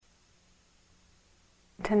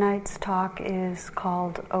Tonight's talk is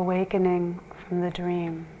called Awakening from the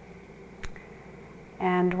Dream.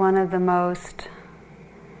 And one of the most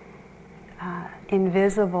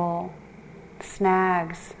invisible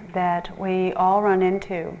snags that we all run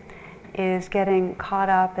into is getting caught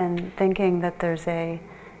up in thinking that there's a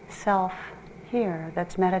self here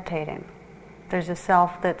that's meditating. There's a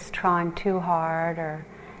self that's trying too hard or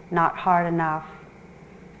not hard enough.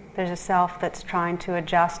 There's a self that's trying to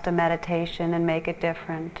adjust a meditation and make it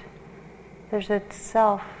different. There's a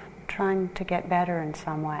self trying to get better in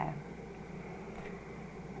some way.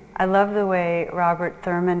 I love the way Robert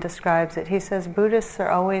Thurman describes it. He says Buddhists are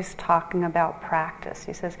always talking about practice.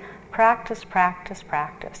 He says, practice, practice,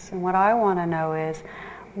 practice. And what I want to know is,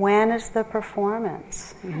 when is the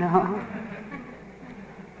performance, you know?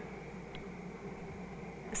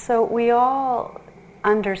 So we all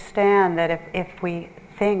understand that if we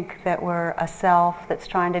think that we're a self that's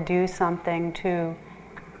trying to do something to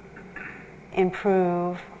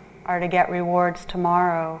improve or to get rewards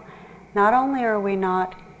tomorrow, not only are we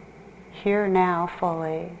not here now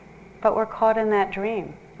fully, but we're caught in that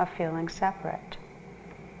dream of feeling separate.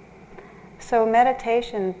 So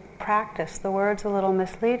meditation practice, the word's a little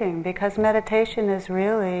misleading because meditation is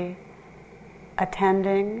really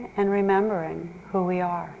attending and remembering who we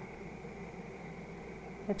are.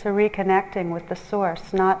 It's a reconnecting with the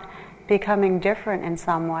source, not becoming different in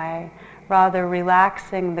some way, rather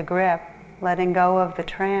relaxing the grip, letting go of the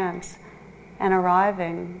trance, and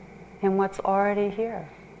arriving in what's already here,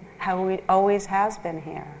 how it always has been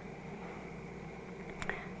here.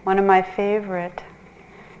 One of my favorite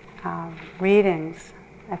readings,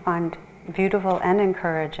 I find beautiful and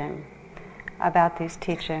encouraging about these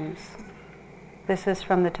teachings. This is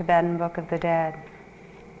from the Tibetan Book of the Dead.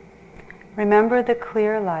 Remember the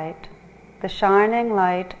clear light, the shining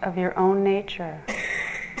light of your own nature.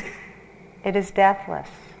 It is deathless.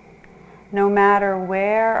 No matter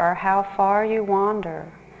where or how far you wander,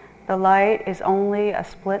 the light is only a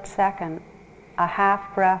split second, a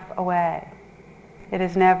half breath away. It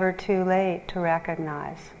is never too late to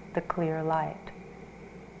recognize the clear light.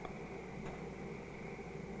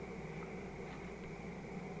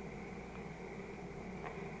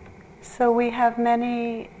 So we have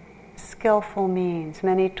many skillful means,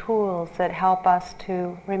 many tools that help us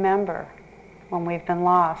to remember when we've been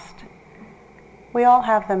lost. We all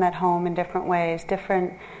have them at home in different ways,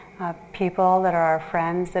 different people that are our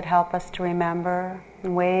friends that help us to remember,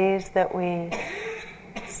 ways that we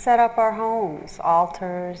set up our homes,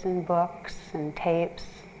 altars and books and tapes.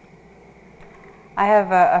 I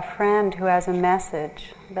have a friend who has a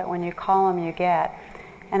message that when you call him you get,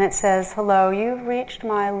 and it says, "Hello, you've reached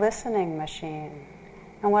my listening machine.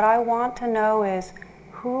 And what I want to know is,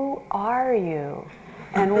 who are you?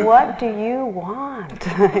 And what do you want?"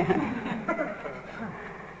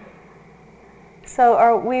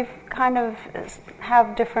 So we've kind of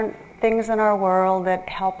have different things in our world that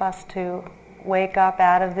help us to wake up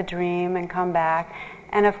out of the dream and come back.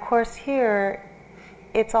 And of course here,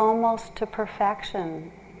 it's almost to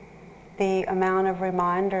perfection, the amount of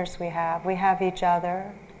reminders we have. We have each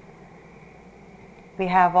other. We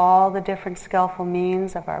have all the different skillful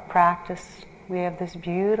means of our practice. We have this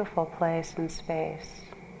beautiful place and space.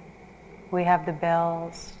 We have the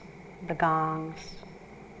bells, the gongs.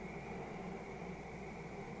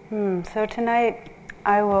 So tonight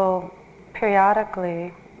I will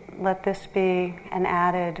periodically let this be an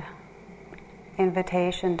added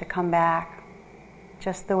invitation to come back.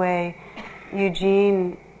 Just the way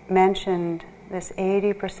Eugene mentioned this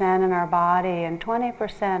 80% in our body and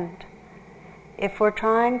 20%. If we're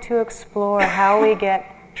trying to explore how we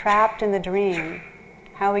get trapped in the dream,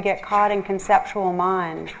 how we get caught in conceptual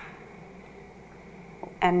mind,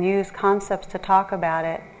 and use concepts to talk about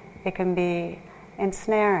it, it can be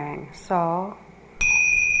ensnaring. So,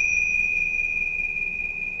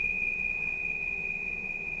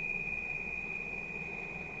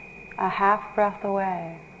 a half breath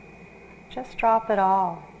away, just drop it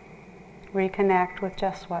all. Reconnect with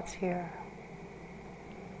just what's here.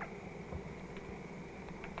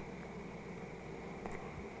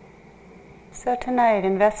 So tonight,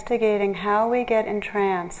 investigating how we get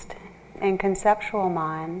entranced in conceptual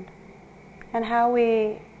mind and how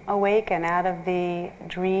we awaken out of the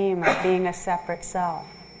dream of being a separate self.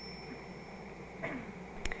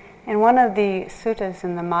 In one of the suttas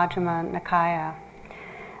in the Majjhima Nikaya,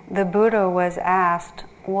 the Buddha was asked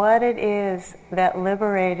what it is that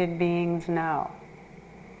liberated beings know.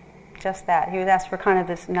 Just that. He was asked for kind of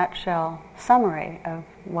this nutshell summary of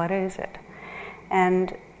what is it.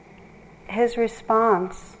 And his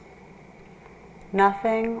response,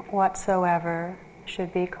 nothing whatsoever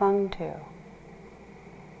should be clung to.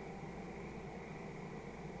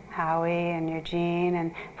 Howie and Eugene,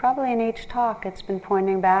 and probably in each talk it's been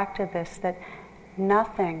pointing back to this, that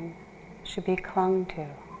nothing should be clung to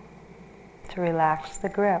relax the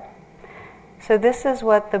grip. So this is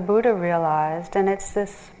what the Buddha realized, and it's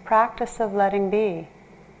this practice of letting be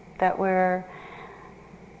that we're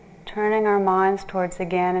turning our minds towards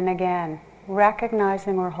again and again,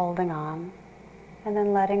 recognizing we're holding on, and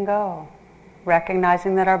then letting go,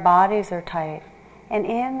 recognizing that our bodies are tight, and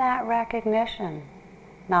in that recognition,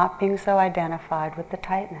 not being so identified with the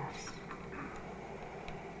tightness.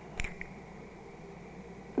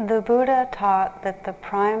 The Buddha taught that the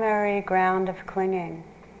primary ground of clinging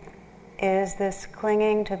is this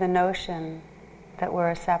clinging to the notion that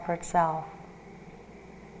we're a separate self.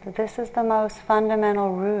 That this is the most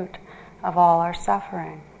fundamental root of all our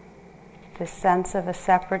suffering, this sense of a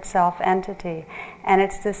separate self-entity. And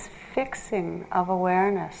it's this fixing of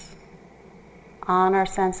awareness on our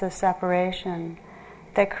sense of separation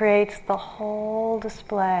that creates the whole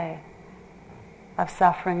display of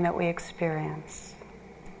suffering that we experience.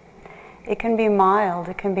 It can be mild,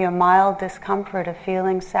 it can be a mild discomfort of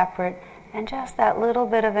feeling separate, and just that little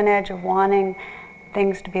bit of an edge of wanting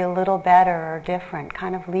things to be a little better or different,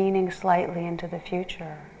 kind of leaning slightly into the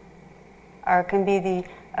future. Or it can be the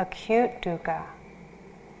acute dukkha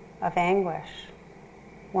of anguish,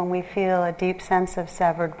 when we feel a deep sense of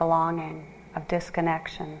severed belonging, of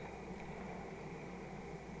disconnection.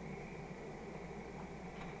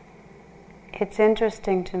 It's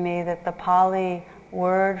interesting to me that the Pali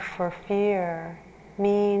word for fear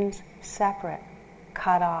means separate,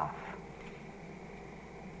 cut off.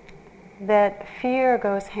 That fear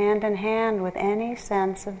goes hand in hand with any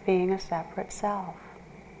sense of being a separate self.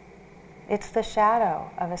 It's the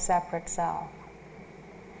shadow of a separate self.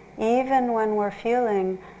 Even when we're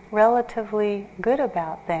feeling relatively good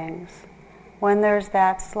about things, when there's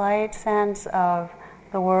that slight sense of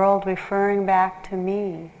the world referring back to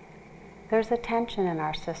me, there's a tension in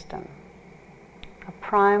our system, a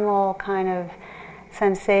primal kind of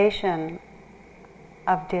sensation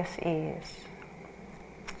of dis-ease.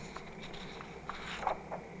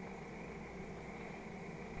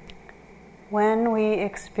 When we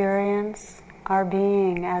experience our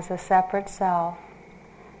being as a separate self,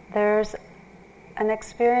 there's an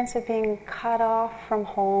experience of being cut off from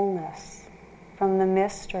wholeness, from the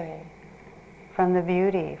mystery, from the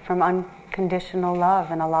beauty, from unconditional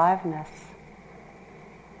love and aliveness.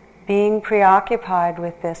 Being preoccupied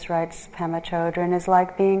with this, writes Pema Chodron, is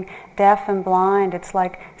like being deaf and blind. It's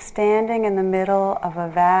like standing in the middle of a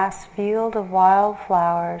vast field of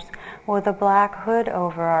wildflowers with a black hood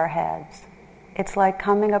over our heads. It's like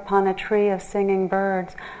coming upon a tree of singing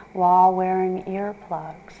birds while wearing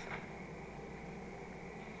earplugs.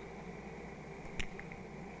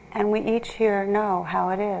 And we each here know how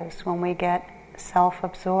it is when we get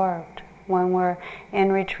self-absorbed, when we're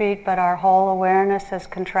in retreat but our whole awareness has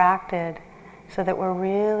contracted so that we're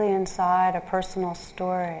really inside a personal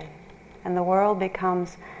story. And the world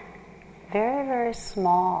becomes very, very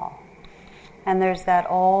small. And there's that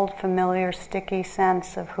old, familiar, sticky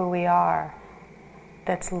sense of who we are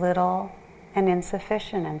that's little and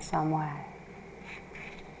insufficient in some way.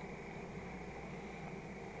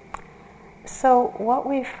 So what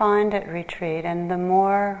we find at retreat, and the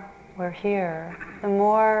more we're here, the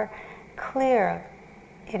more clear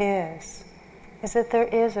it is that there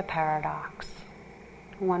is a paradox.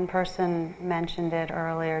 One person mentioned it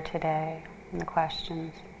earlier today in the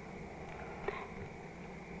questions.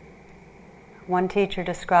 One teacher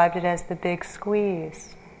described it as the big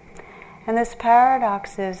squeeze. And this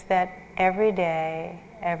paradox is that every day,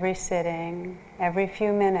 every sitting, every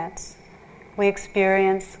few minutes, we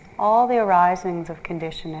experience all the arisings of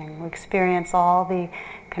conditioning. We experience all the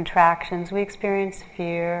contractions. We experience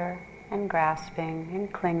fear and grasping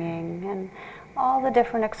and clinging and all the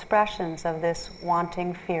different expressions of this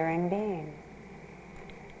wanting, fearing being.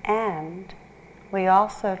 And we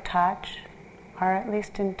also touch, or at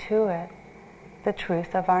least intuit, the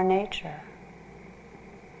truth of our nature.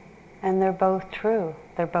 And they're both true.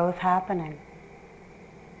 They're both happening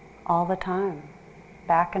all the time,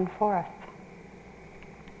 back and forth.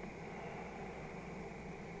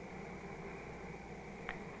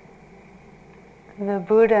 The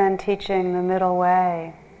Buddha, in teaching the middle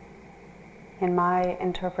way, in my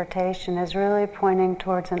interpretation, is really pointing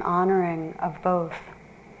towards an honoring of both.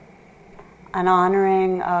 An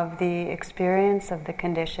honoring of the experience of the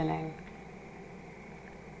conditioning,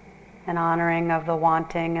 an honoring of the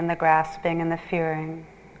wanting and the grasping and the fearing.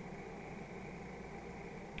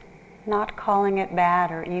 Not calling it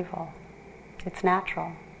bad or evil. It's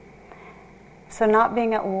natural. So not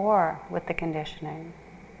being at war with the conditioning,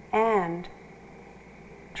 and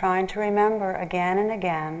trying to remember again and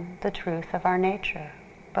again the truth of our nature,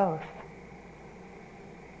 both.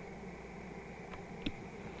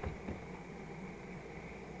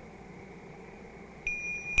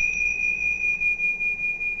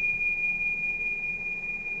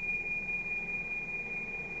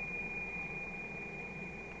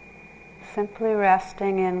 Simply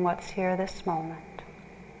resting in what's here this moment.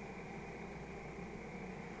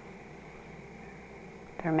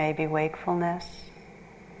 There may be wakefulness.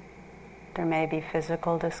 There may be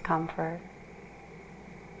physical discomfort.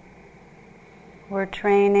 We're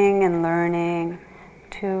training and learning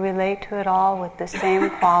to relate to it all with the same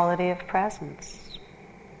quality of presence.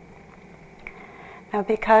 Now,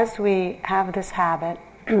 because we have this habit,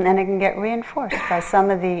 and it can get reinforced by some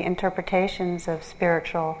of the interpretations of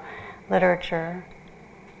spiritual literature,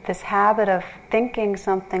 this habit of thinking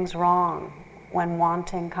something's wrong when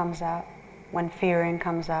wanting comes up, when fearing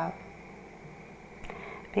comes up.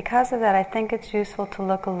 Because of that, I think it's useful to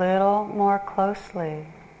look a little more closely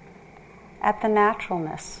at the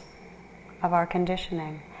naturalness of our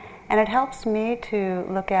conditioning. And it helps me to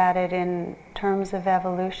look at it in terms of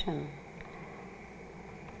evolution.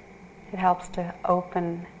 It helps to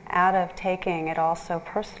open out of taking it all so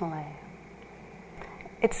personally.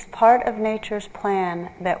 It's part of nature's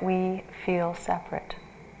plan that we feel separate.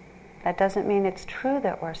 That doesn't mean it's true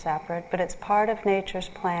that we're separate, but it's part of nature's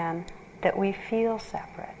plan that we feel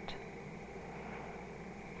separate.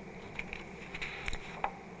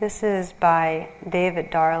 This is by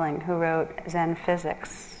David Darling, who wrote Zen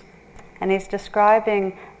Physics. And he's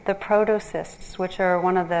describing the protocysts, which are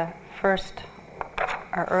one of the first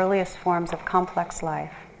or earliest forms of complex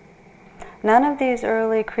life. None of these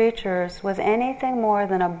early creatures was anything more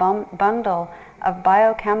than a bundle of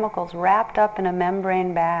biochemicals wrapped up in a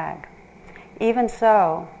membrane bag. Even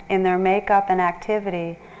so, in their makeup and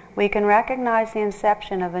activity, we can recognize the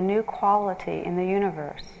inception of a new quality in the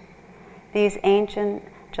universe. These ancient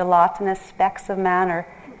gelatinous specks of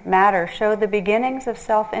matter show the beginnings of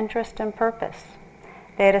self-interest and purpose.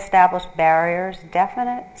 They had established barriers,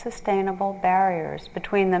 definite, sustainable barriers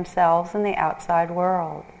between themselves and the outside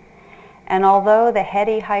world. And although the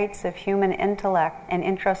heady heights of human intellect and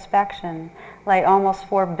introspection lay almost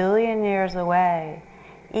 4 billion years away,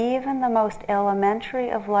 even the most elementary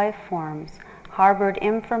of life forms harbored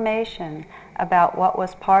information about what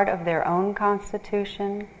was part of their own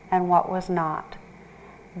constitution and what was not.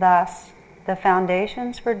 Thus, the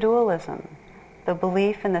foundations for dualism, the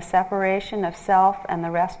belief in the separation of self and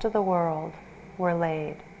the rest of the world, were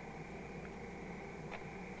laid.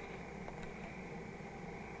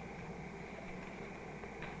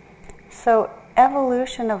 So,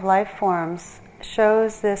 evolution of life forms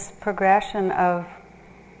shows this progression of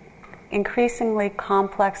increasingly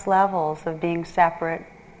complex levels of being separate,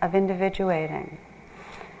 of individuating.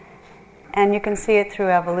 And you can see it through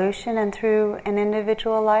evolution and through an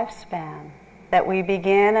individual lifespan. That we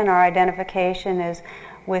begin and our identification is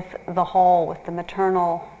with the whole, with the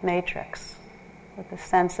maternal matrix, with a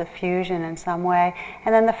sense of fusion in some way.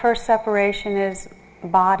 And then the first separation is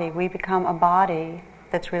body. We become a body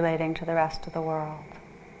that's relating to the rest of the world.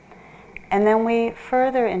 And then we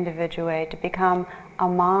further individuate to become a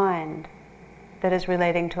mind that is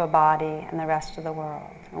relating to a body and the rest of the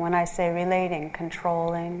world. And when I say relating,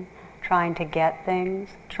 controlling, trying to get things,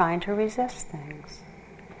 trying to resist things.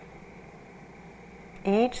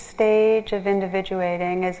 Each stage of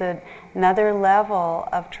individuating is another level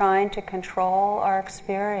of trying to control our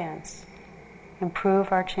experience,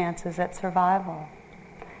 improve our chances at survival.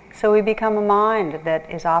 So we become a mind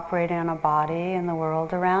that is operating on a body and the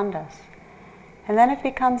world around us. And then it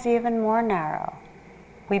becomes even more narrow.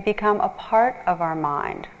 We become a part of our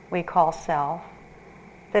mind, we call self,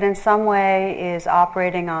 that in some way is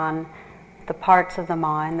operating on the parts of the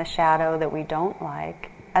mind, the shadow that we don't like,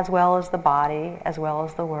 as well as the body, as well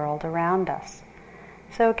as the world around us.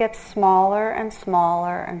 So it gets smaller and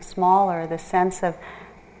smaller and smaller, the sense of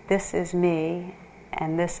this is me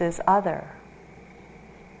and this is other,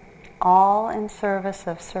 all in service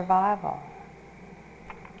of survival.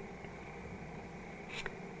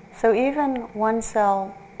 So even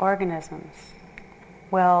one-cell organisms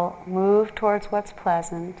will move towards what's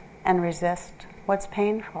pleasant and resist what's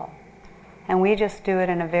painful. And we just do it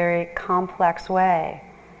in a very complex way,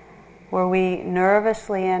 where we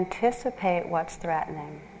nervously anticipate what's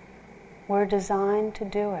threatening. We're designed to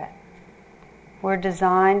do it. We're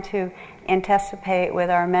designed to anticipate with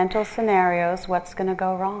our mental scenarios what's going to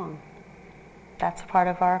go wrong. That's part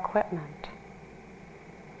of our equipment.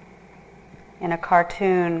 In a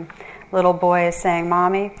cartoon, little boy is saying,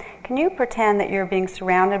 "Mommy, can you pretend that you're being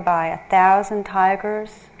surrounded by 1,000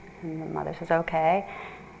 tigers?" And the mother says, "Okay."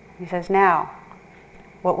 He says, now,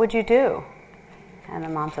 what would you do? And the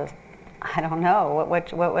mom says, I don't know.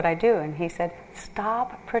 What would I do? And he said,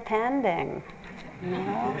 stop pretending. You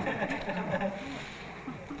know?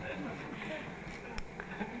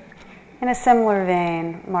 In a similar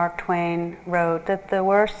vein, Mark Twain wrote that the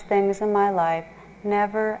worst things in my life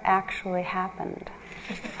never actually happened.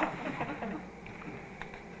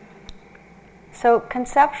 So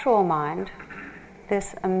conceptual mind,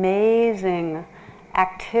 this amazing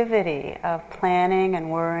activity of planning and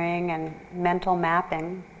worrying and mental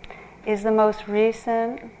mapping, is the most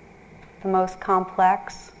recent, the most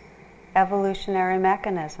complex evolutionary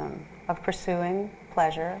mechanism of pursuing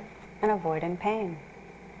pleasure and avoiding pain.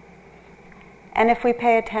 And if we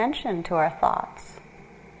pay attention to our thoughts,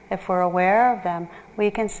 if we're aware of them, we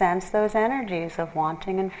can sense those energies of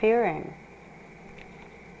wanting and fearing.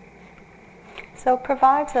 So it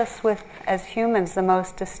provides us with, as humans, the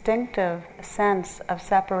most distinctive sense of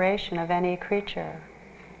separation of any creature.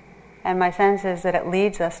 And my sense is that it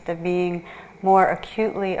leads us to being more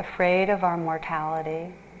acutely afraid of our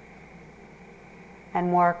mortality and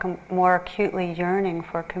more acutely yearning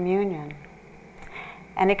for communion.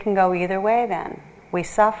 And it can go either way then. We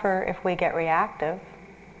suffer if we get reactive,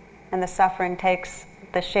 and the suffering takes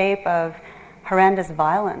the shape of horrendous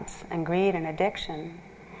violence and greed and addiction.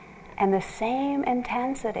 And the same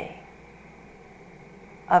intensity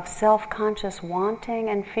of self-conscious wanting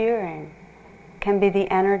and fearing can be the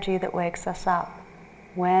energy that wakes us up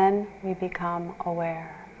when we become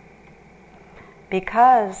aware.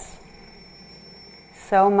 Because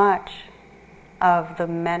so much of the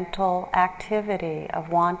mental activity of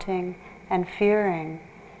wanting and fearing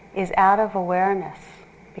is out of awareness,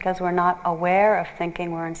 because we're not aware of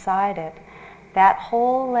thinking we're inside it. That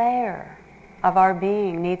whole layer of our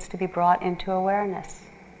being needs to be brought into awareness.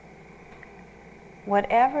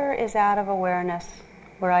 Whatever is out of awareness,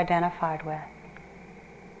 we're identified with.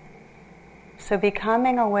 So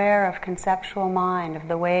becoming aware of conceptual mind, of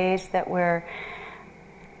the ways that we're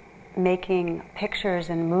making pictures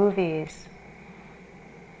and movies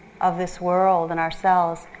of this world and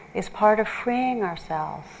ourselves, is part of freeing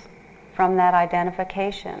ourselves from that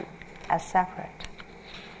identification as separate.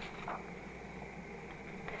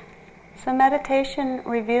 So meditation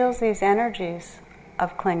reveals these energies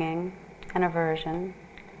of clinging and aversion,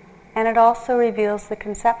 and it also reveals the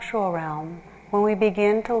conceptual realm when we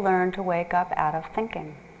begin to learn to wake up out of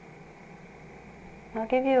thinking. I'll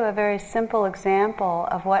give you a very simple example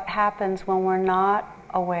of what happens when we're not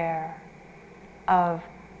aware of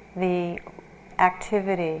the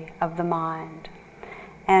activity of the mind.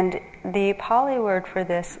 And the Pali word for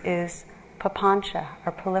this is papancha,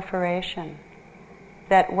 or proliferation.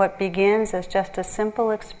 That what begins as just a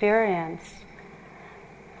simple experience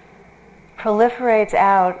proliferates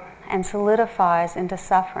out and solidifies into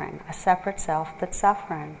suffering, a separate self that's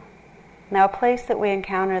suffering. Now, a place that we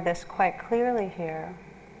encounter this quite clearly here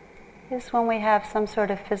is when we have some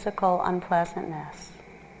sort of physical unpleasantness.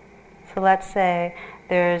 So let's say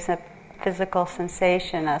there's a physical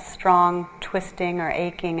sensation, a strong twisting or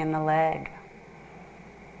aching in the leg.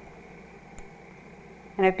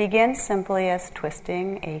 And it begins simply as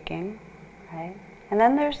twisting, aching, right? And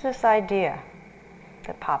then there's this idea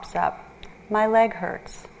that pops up. My leg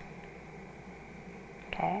hurts.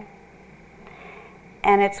 Okay?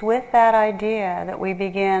 And it's with that idea that we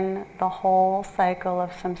begin the whole cycle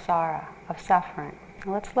of samsara, of suffering.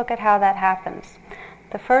 Let's look at how that happens.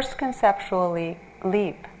 The first conceptual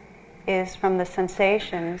leap is from the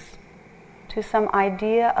sensations to some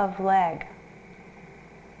idea of leg.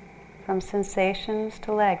 From sensations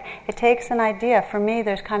to leg. It takes an idea. For me,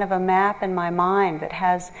 there's kind of a map in my mind that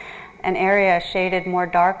has an area shaded more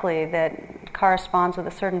darkly that corresponds with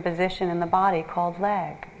a certain position in the body called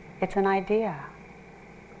leg. It's an idea.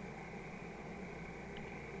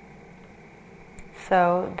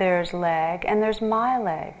 So there's leg, and there's my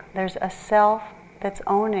leg. There's a self that's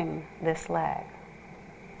owning this leg.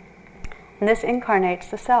 And this incarnates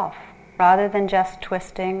the self. Rather than just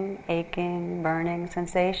twisting, aching, burning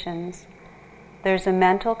sensations, there's a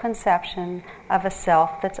mental conception of a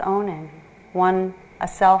self that's owning. A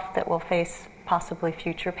self that will face possibly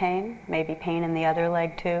future pain, maybe pain in the other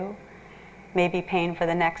leg too, maybe pain for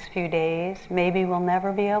the next few days, maybe we'll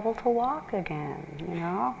never be able to walk again, you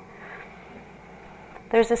know?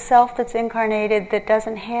 There's a self that's incarnated that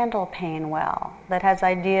doesn't handle pain well, that has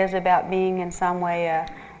ideas about being in some way a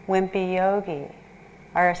wimpy yogi,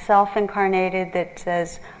 or a self incarnated that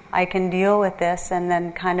says, I can deal with this, and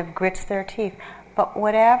then kind of grits their teeth. But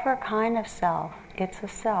whatever kind of self, it's a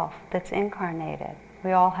self that's incarnated.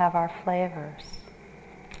 We all have our flavors.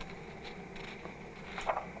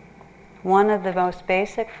 one of the most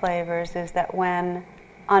basic flavors is that when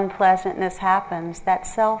unpleasantness happens, that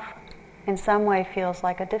self in some way feels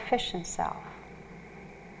like a deficient self.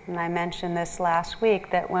 And I mentioned this last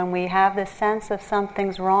week, that when we have this sense of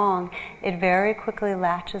something's wrong, it very quickly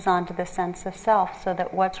latches onto the sense of self, so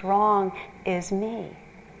that what's wrong is me.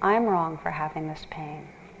 I'm wrong for having this pain.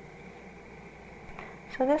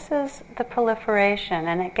 So this is the proliferation,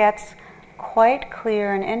 and it gets quite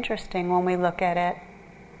clear and interesting when we look at it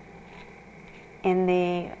in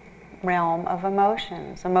the realm of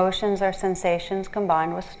emotions. Emotions are sensations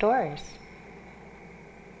combined with stories.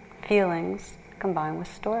 Feelings combined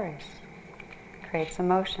with stories creates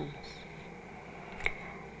emotions.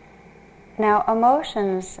 Now,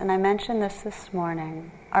 emotions, and I mentioned this morning,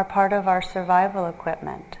 are part of our survival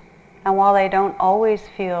equipment. And while they don't always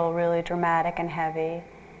feel really dramatic and heavy,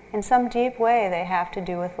 in some deep way they have to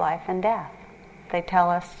do with life and death. They tell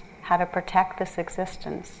us how to protect this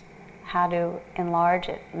existence, how to enlarge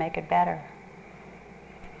it, make it better.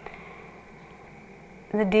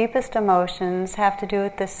 The deepest emotions have to do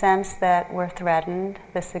with the sense that we're threatened,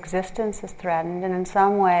 this existence is threatened, and in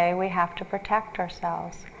some way we have to protect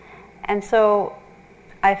ourselves. And so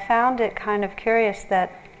I found it kind of curious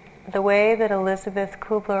that the way that Elizabeth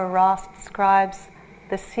Kubler-Ross describes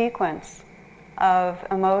the sequence of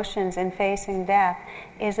emotions in facing death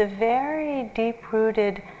is a very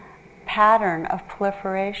deep-rooted pattern of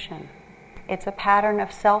proliferation. It's a pattern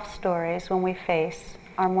of self-stories when we face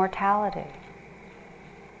our mortality.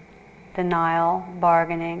 Denial,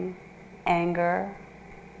 bargaining, anger,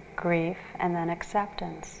 grief, and then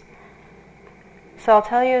acceptance. So I'll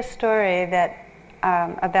tell you a story that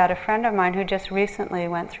about a friend of mine who just recently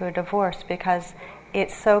went through a divorce, because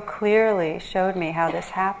it so clearly showed me how this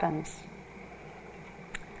happens.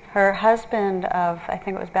 Her husband of, I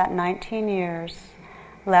think it was about 19 years,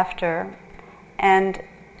 left her, and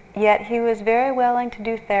yet he was very willing to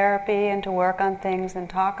do therapy and to work on things and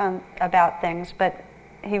talk about things, but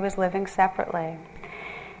he was living separately.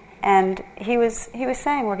 And he was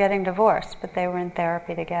saying, we're getting divorced, but they were in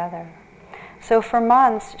therapy together. So for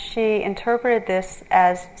months, she interpreted this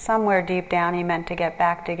as somewhere deep down he meant to get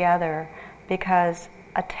back together, because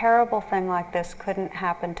a terrible thing like this couldn't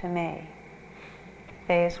happen to me.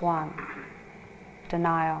 Phase 1,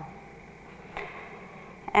 denial.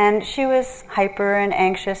 And she was hyper and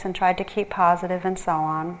anxious and tried to keep positive and so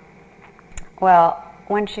on. Well,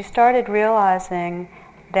 when she started realizing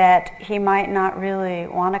that he might not really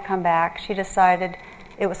want to come back, she decided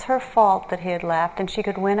it was her fault that he had left and she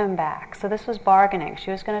could win him back. So this was bargaining.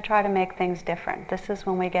 She was going to try to make things different. This is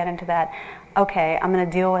when we get into that, okay, I'm going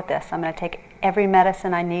to deal with this. I'm going to take every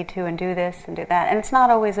medicine I need to and do this and do that. And it's not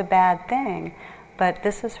always a bad thing, but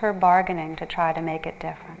this is her bargaining to try to make it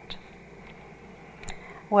different.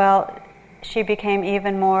 Well, she became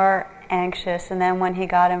even more anxious, and then when he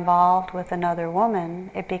got involved with another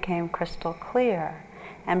woman, it became crystal clear.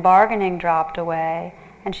 And bargaining dropped away,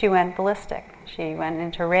 and she went ballistic. She went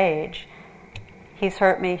into rage. He's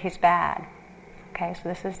hurt me, he's bad. Okay, so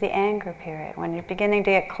this is the anger period, when you're beginning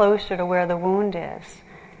to get closer to where the wound is.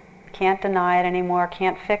 Can't deny it anymore,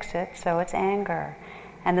 can't fix it, so it's anger.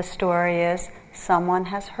 And the story is, someone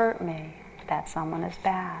has hurt me. That someone is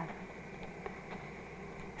bad.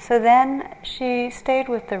 So then she stayed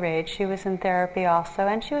with the rage. She was in therapy also,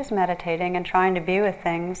 and she was meditating and trying to be with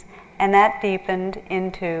things, and that deepened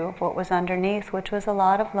into what was underneath, which was a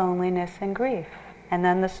lot of loneliness and grief. And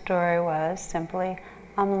then the story was simply,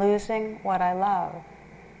 I'm losing what I love.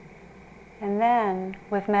 And then,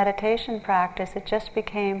 with meditation practice, it just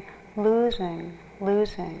became losing,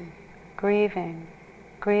 grieving.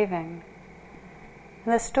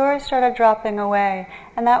 And the story started dropping away,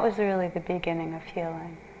 and that was really the beginning of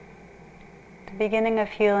healing. The beginning of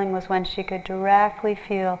healing was when she could directly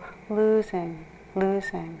feel losing.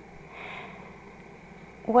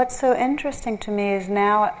 What's so interesting to me is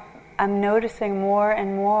now I'm noticing more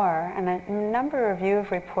and more, and a number of you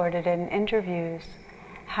have reported in interviews,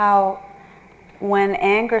 how when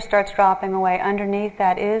anger starts dropping away, underneath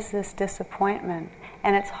that is this disappointment,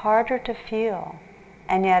 and it's harder to feel,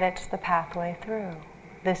 and yet it's the pathway through.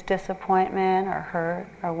 This disappointment or hurt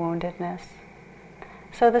or woundedness.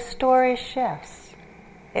 So the story shifts.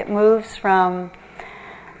 It moves from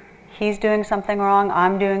he's doing something wrong,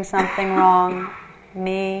 I'm doing something wrong,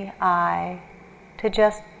 me, I, to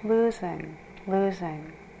just losing,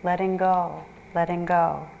 letting go,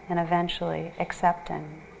 and eventually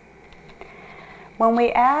accepting. When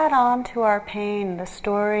we add on to our pain the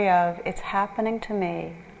story of it's happening to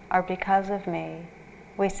me or because of me,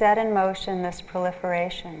 we set in motion this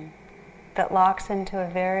proliferation that locks into a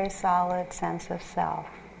very solid sense of self.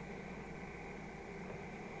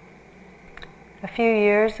 A few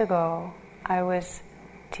years ago, I was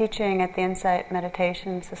teaching at the Insight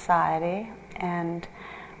Meditation Society, and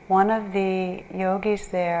one of the yogis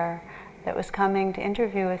there that was coming to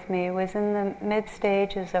interview with me was in the mid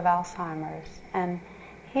stages of Alzheimer's, and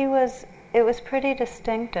it was pretty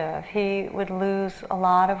distinctive. He would lose a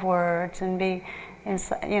lot of words and be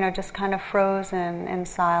just kind of frozen in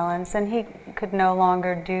silence, and he could no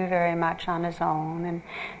longer do very much on his own. And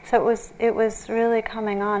so it was really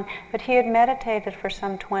coming on. But he had meditated for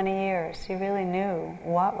some 20 years. He really knew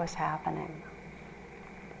what was happening.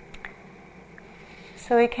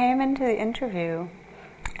 So he came into the interview,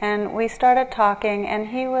 and we started talking, and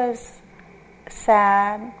he was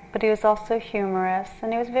sad, but he was also humorous,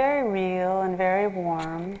 and he was very real and very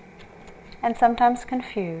warm, and sometimes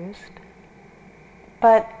confused.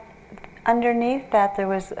 But underneath that, there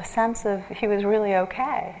was a sense of he was really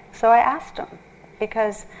okay. So I asked him,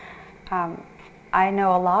 because I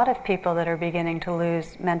know a lot of people that are beginning to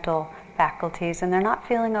lose mental faculties, and they're not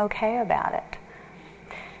feeling okay about it.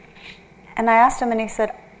 And I asked him, and he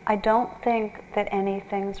said, I don't think that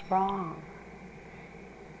anything's wrong.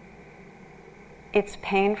 It's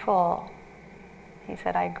painful. He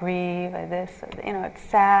said, I grieve, it's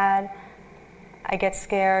sad. I get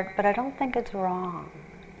scared, but I don't think it's wrong.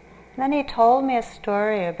 And then he told me a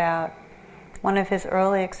story about one of his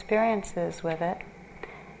early experiences with it.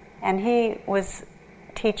 And he was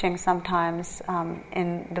teaching sometimes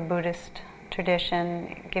in the Buddhist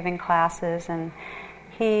tradition, giving classes, and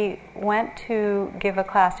he went to give a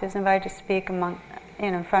class. He was invited to speak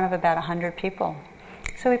in front of about 100 people.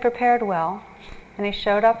 So he prepared well, and he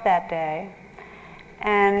showed up that day,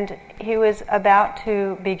 and he was about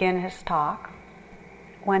to begin his talk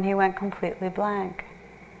when he went completely blank.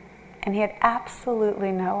 And he had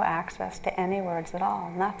absolutely no access to any words at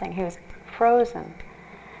all, nothing. He was frozen.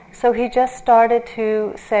 So he just started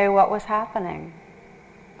to say what was happening.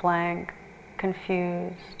 Blank,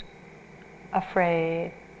 confused,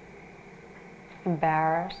 afraid,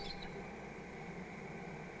 embarrassed,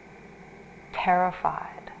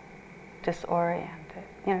 terrified, disoriented.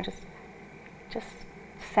 Just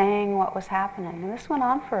saying what was happening. And this went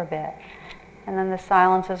on for a bit. And then the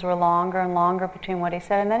silences were longer and longer between what he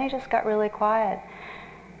said. And then he just got really quiet.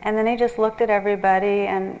 And then he just looked at everybody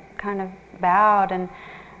and kind of bowed. And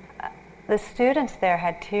the students there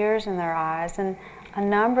had tears in their eyes. And a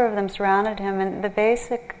number of them surrounded him. And the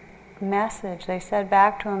basic message they said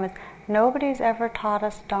back to him is, nobody's ever taught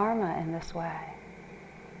us Dharma in this way.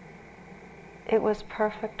 It was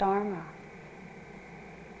perfect Dharma.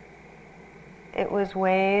 It was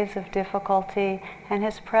waves of difficulty, and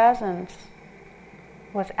his presence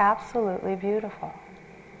was absolutely beautiful.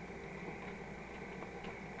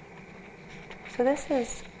 So this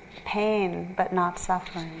is pain, but not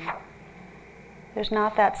suffering. There's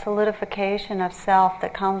not that solidification of self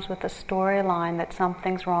that comes with the storyline that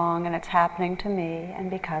something's wrong and it's happening to me and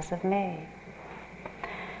because of me.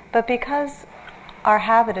 But because our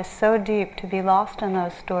habit is so deep to be lost in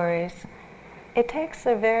those stories, it takes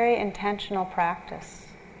a very intentional practice.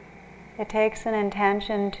 It takes an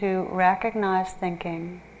intention to recognize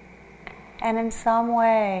thinking and in some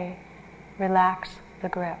way relax the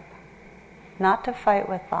grip. Not to fight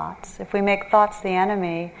with thoughts. If we make thoughts the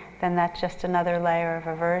enemy, then that's just another layer of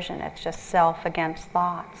aversion. It's just self against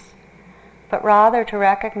thoughts. But rather to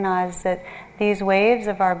recognize that these waves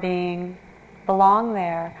of our being belong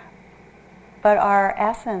there, but our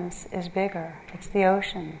essence is bigger. It's the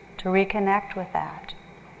ocean. To reconnect with that.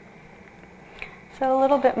 So a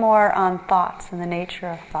little bit more on thoughts and the nature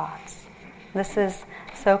of thoughts. This is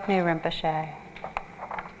Tsokmi Rinpoche.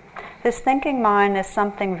 This thinking mind is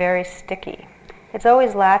something very sticky. It's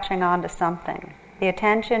always latching onto something. The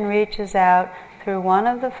attention reaches out through one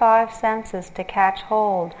of the 5 senses to catch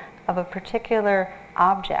hold of a particular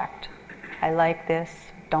object. I like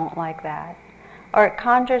this, don't like that. Or it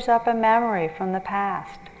conjures up a memory from the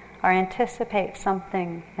past, or anticipates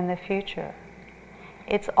something in the future.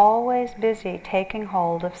 It's always busy taking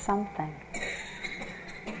hold of something.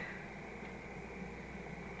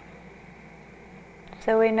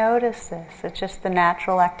 So we notice this. It's just the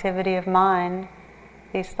natural activity of mind,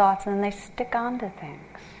 these thoughts, and they stick onto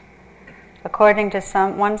things. According to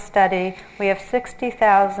one study, we have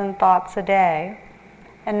 60,000 thoughts a day,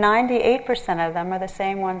 and 98% of them are the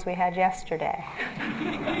same ones we had yesterday.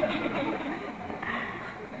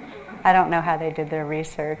 I don't know how they did their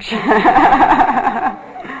research.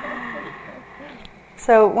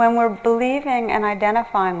 So when we're believing and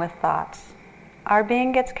identifying with thoughts, our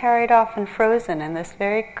being gets carried off and frozen in this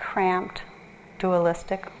very cramped,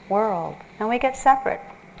 dualistic world. And we get separate.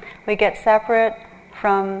 We get separate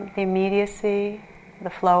from the immediacy the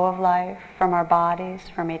flow of life, from our bodies,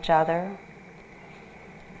 from each other.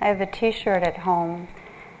 I have a t-shirt at home,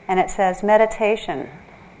 and it says, meditation,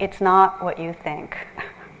 it's not what you think.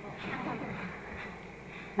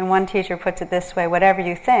 And one teacher puts it this way, whatever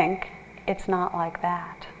you think, it's not like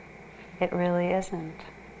that. It really isn't.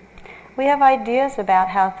 We have ideas about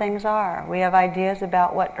how things are. We have ideas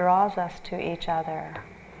about what draws us to each other.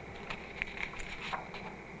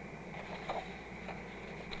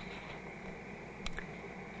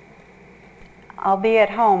 I'll be at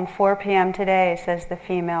home 4 p.m. today, says the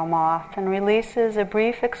female moth, and releases a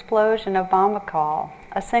brief explosion of bombacol,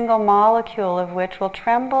 a single molecule of which will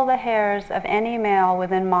tremble the hairs of any male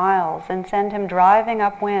within miles and send him driving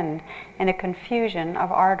upwind in a confusion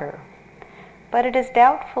of ardor. But it is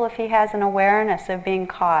doubtful if he has an awareness of being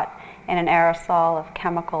caught in an aerosol of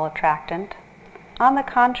chemical attractant. On the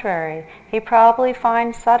contrary, he probably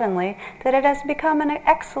finds suddenly that it has become an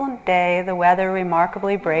excellent day, the weather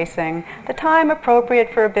remarkably bracing, the time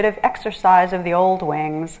appropriate for a bit of exercise of the old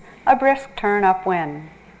wings, a brisk turn upwind.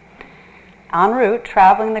 En route,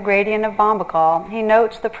 traveling the gradient of bombacol, he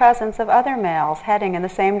notes the presence of other males heading in the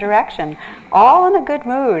same direction, all in a good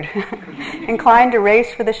mood, inclined to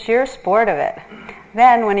race for the sheer sport of it.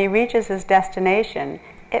 Then, when he reaches his destination,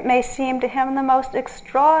 it may seem to him the most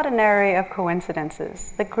extraordinary of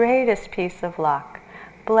coincidences, the greatest piece of luck.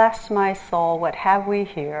 Bless my soul, what have we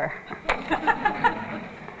here?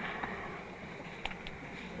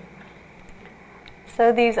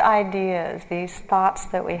 So these ideas, these thoughts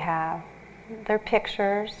that we have, they're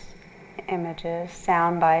pictures, images,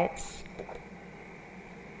 sound bites.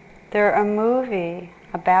 They're a movie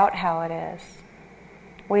about how it is.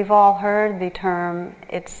 We've all heard the term,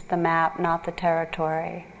 it's the map, not the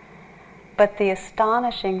territory. But the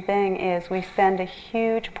astonishing thing is we spend a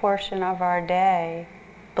huge portion of our day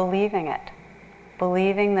believing it,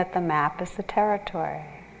 believing that the map is the territory.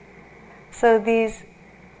 So these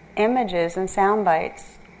images and sound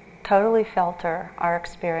bites totally filter our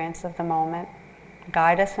experience of the moment,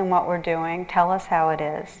 guide us in what we're doing, tell us how it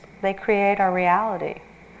is. They create our reality.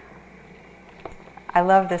 I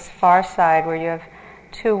love this Far Side where you have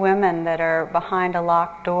two women that are behind a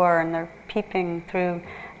locked door and they're peeping through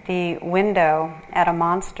the window at a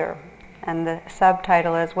monster. And the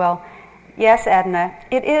subtitle is, well, yes, Edna,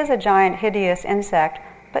 it is a giant hideous insect,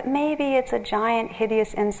 but maybe it's a giant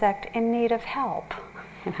hideous insect in need of help.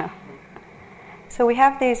 You know? So we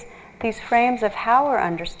have these frames of how we're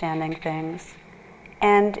understanding things,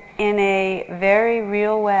 and in a very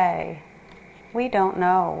real way, we don't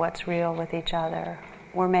know what's real with each other.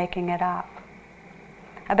 We're making it up.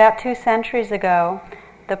 About 2 centuries ago,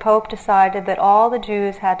 the Pope decided that all the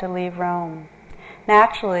Jews had to leave Rome.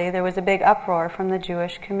 Naturally, there was a big uproar from the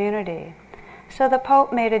Jewish community. So the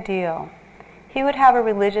Pope made a deal. He would have a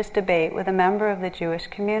religious debate with a member of the Jewish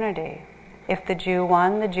community. If the Jew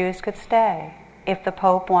won, the Jews could stay. If the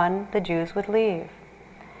Pope won, the Jews would leave.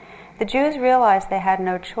 The Jews realized they had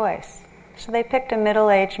no choice, so they picked a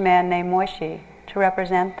middle-aged man named Moshe to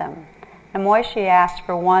represent them. And Moshe asked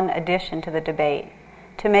for one addition to the debate.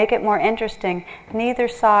 To make it more interesting, neither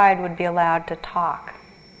side would be allowed to talk.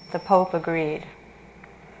 The Pope agreed.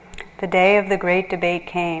 The day of the great debate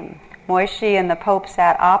came. Moshe and the Pope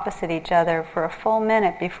sat opposite each other for a full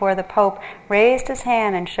minute before the Pope raised his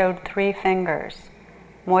hand and showed 3 fingers.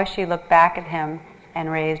 Moshe looked back at him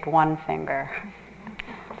and raised 1 finger.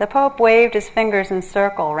 The Pope waved his fingers in a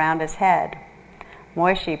circle around his head.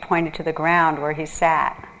 Moshe pointed to the ground where he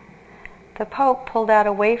sat. The Pope pulled out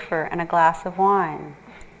a wafer and a glass of wine.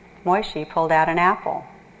 Moshe pulled out an apple.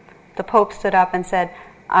 The Pope stood up and said,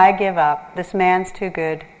 I give up. This man's too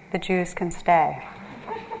good. The Jews can stay.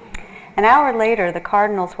 An hour later, the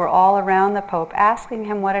cardinals were all around the Pope asking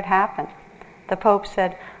him what had happened. The Pope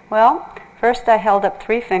said, well, first I held up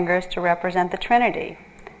 3 fingers to represent the Trinity.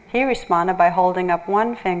 He responded by holding up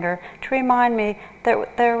 1 finger to remind me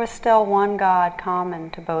that there was still one God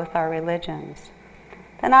common to both our religions.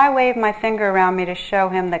 Then I waved my finger around me to show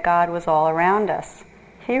him that God was all around us.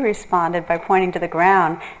 He responded by pointing to the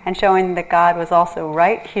ground and showing that God was also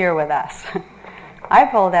right here with us. I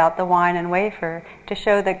pulled out the wine and wafer to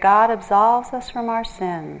show that God absolves us from our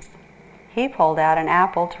sins. He pulled out an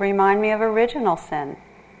apple to remind me of original sin.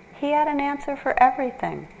 He had an answer for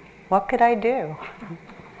everything. What could I do?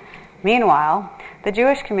 Meanwhile, the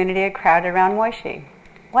Jewish community had crowded around Moshe.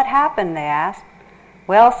 What happened, they asked.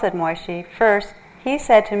 Well, said Moshe, first, he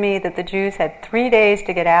said to me that the Jews had 3 days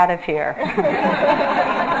to get out of here.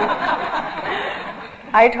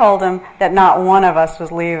 I told him that not one of us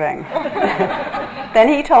was leaving. Then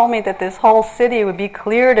he told me that this whole city would be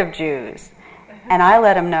cleared of Jews. And I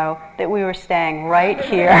let him know that we were staying right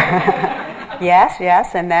here. Yes,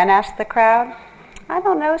 yes, and then asked the crowd. I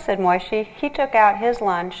don't know, said Moishi. He took out his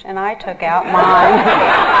lunch and I took out mine.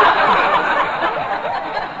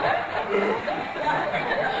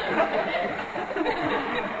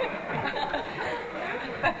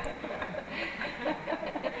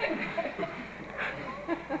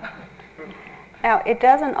 Now, it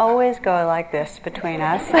doesn't always go like this between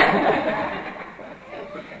us.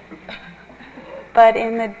 But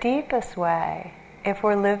in the deepest way, if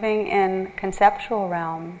we're living in conceptual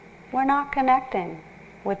realm, we're not connecting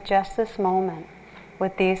with just this moment,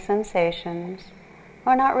 with these sensations.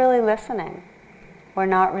 We're not really listening. We're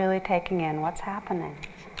not really taking in what's happening.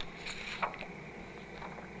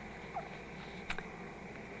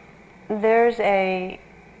 There's a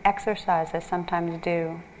exercise I sometimes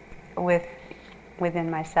do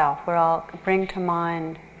within myself, where I'll bring to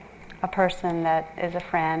mind a person that is a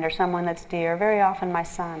friend or someone that's dear, very often my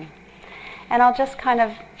son. And I'll just kind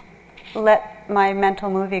of let my mental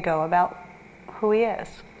movie go about who he is.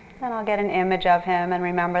 And I'll get an image of him and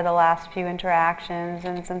remember the last few interactions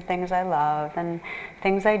and some things I love and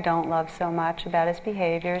things I don't love so much about his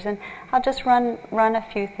behaviors. And I'll just run a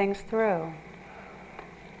few things through.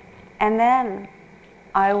 And then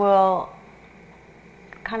I will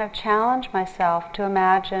kind of challenge myself to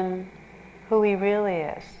imagine who he really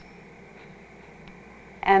is.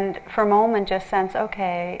 And for a moment just sense,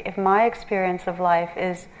 okay, if my experience of life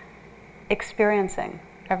is experiencing,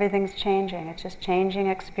 everything's changing, it's just changing,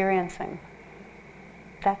 experiencing.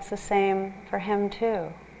 That's the same for him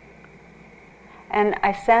too. And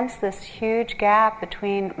I sense this huge gap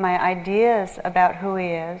between my ideas about who he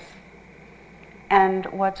is and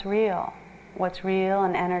what's real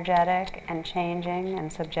and energetic and changing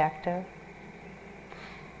and subjective.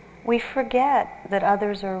 We forget that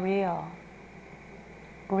others are real.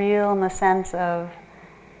 Real in the sense of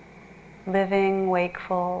living,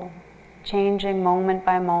 wakeful, changing moment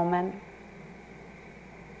by moment.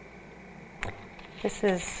 This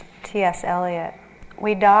is T.S. Eliot.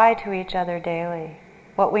 We die to each other daily.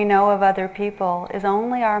 What we know of other people is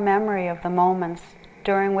only our memory of the moments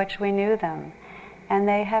during which we knew them, and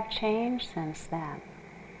they have changed since then.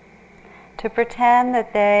 To pretend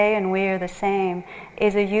that they and we are the same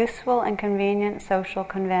is a useful and convenient social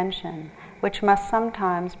convention, which must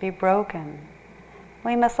sometimes be broken.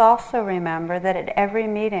 We must also remember that at every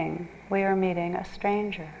meeting, we are meeting a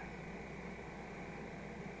stranger.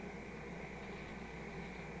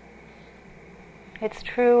 It's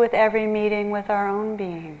true with every meeting with our own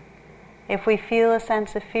being. If we feel a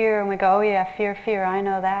sense of fear and we go, oh yeah, fear, I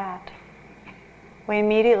know that. We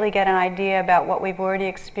immediately get an idea about what we've already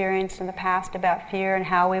experienced in the past about fear and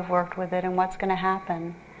how we've worked with it and what's going to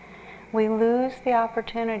happen. We lose the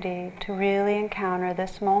opportunity to really encounter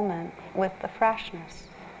this moment with the freshness,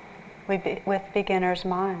 with beginner's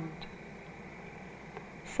mind.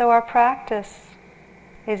 So our practice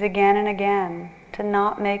is again and again to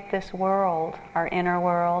not make this world, our inner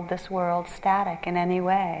world, this world, static in any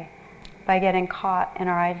way by getting caught in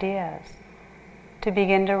our ideas. To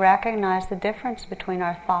begin to recognize the difference between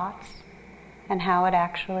our thoughts and how it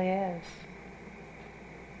actually is.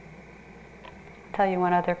 I'll tell you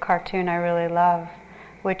one other cartoon I really love,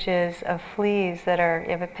 which is of fleas you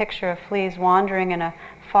have a picture of fleas wandering in a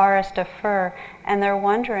forest of fur, and they're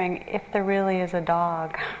wondering if there really is a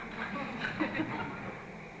dog.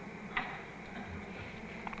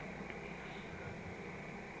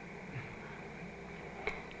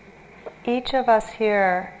 Each of us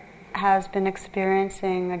here has been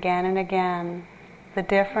experiencing again and again the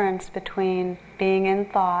difference between being in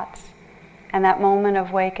thoughts and that moment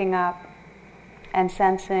of waking up and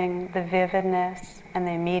sensing the vividness and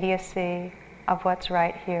the immediacy of what's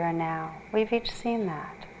right here and now. We've each seen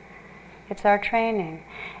that. It's our training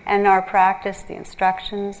and our practice, the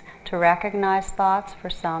instructions to recognize thoughts, for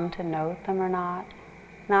some to note them or not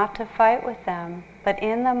to fight with them, but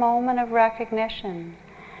in the moment of recognition,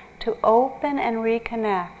 to open and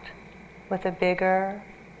reconnect with a bigger,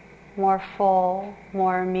 more full,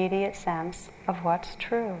 more immediate sense of what's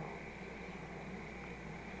true.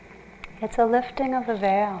 It's a lifting of the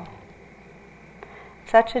veil.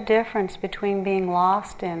 Such a difference between being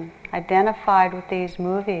lost in, identified with these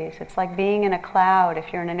movies. It's like being in a cloud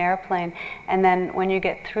if you're in an airplane, and then when you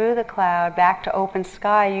get through the cloud, back to open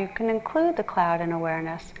sky, you can include the cloud in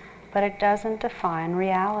awareness, but it doesn't define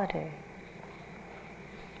reality.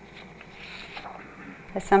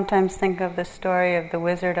 I sometimes think of the story of the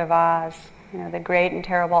Wizard of Oz, the great and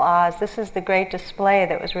terrible Oz. This is the great display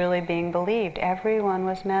that was really being believed. Everyone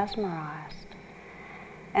was mesmerized.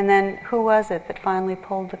 And then who was it that finally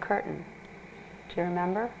pulled the curtain? Do you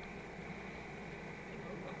remember?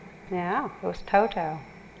 Yeah, it was Toto.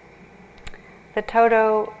 the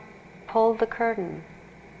Toto pulled the curtain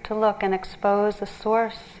to look and expose the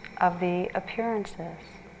source of the appearances.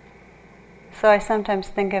 So I sometimes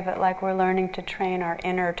think of it like we're learning to train our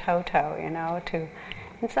inner Toto, to,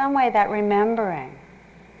 in some way, that remembering,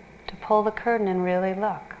 to pull the curtain and really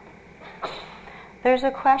look. There's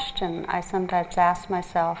a question I sometimes ask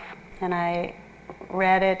myself, and I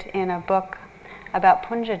read it in a book about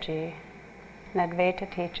Punjaji, an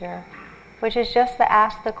Advaita teacher, which is just to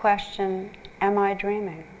ask the question, am I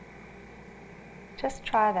dreaming? Just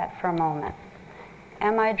try that for a moment.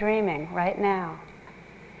 Am I dreaming right now?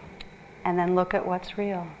 And then look at what's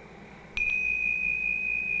real.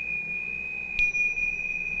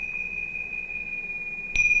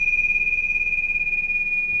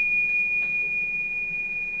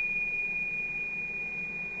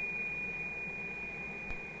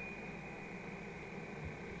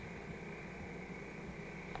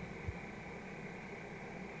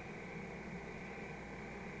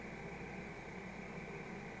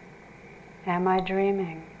 Am I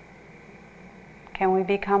dreaming? Can we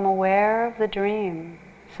become aware of the dream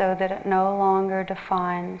so that it no longer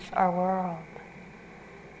defines our world?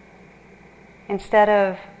 Instead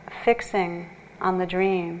of fixing on the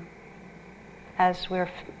dream as we're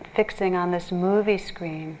fixing on this movie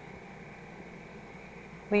screen,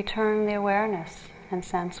 we turn the awareness and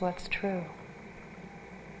sense what's true.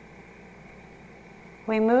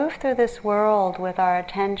 We move through this world with our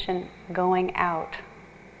attention going out,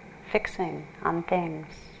 fixing on things.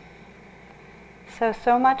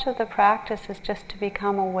 So much of the practice is just to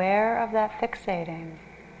become aware of that fixating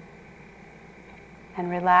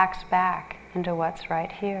and relax back into what's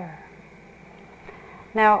right here.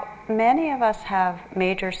 Now, many of us have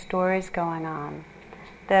major stories going on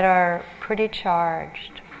that are pretty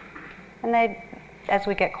charged. And they, as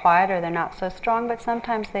we get quieter, they're not so strong, but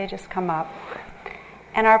sometimes they just come up.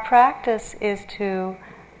 And our practice is to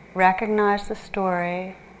recognize the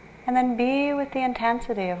story and then be with the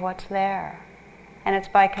intensity of what's there. And it's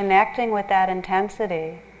by connecting with that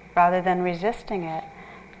intensity, rather than resisting it,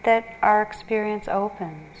 that our experience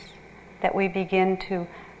opens, that we begin to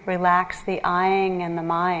relax the eyeing and the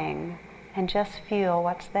mying and just feel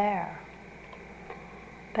what's there.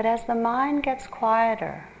 But as the mind gets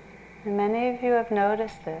quieter, and many of you have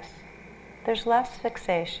noticed this, there's less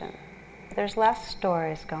fixation, there's less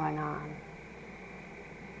stories going on.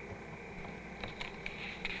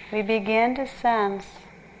 We begin to sense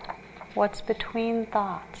what's between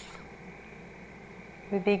thoughts.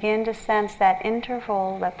 We begin to sense that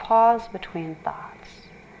interval, that pause between thoughts.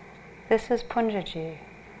 This is Punjaji.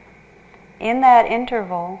 In that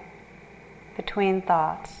interval between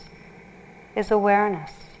thoughts is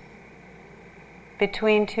awareness.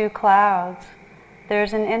 Between two clouds,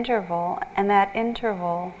 there's an interval, and that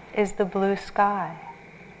interval is the blue sky.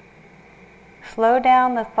 Slow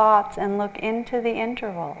down the thoughts and look into the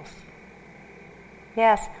intervals.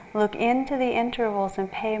 Yes, look into the intervals and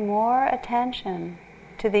pay more attention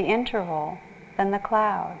to the interval than the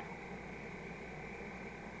cloud.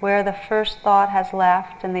 Where the first thought has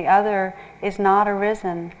left and the other is not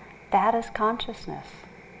arisen, that is consciousness.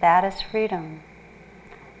 That is freedom.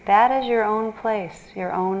 That is your own place,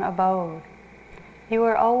 your own abode. You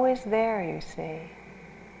are always there, you see.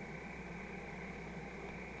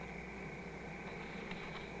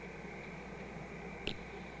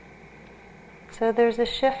 So there's a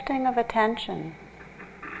shifting of attention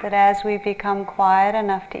that as we become quiet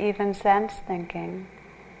enough to even sense thinking,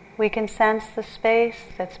 we can sense the space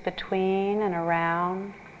that's between and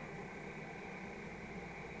around.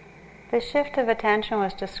 This shift of attention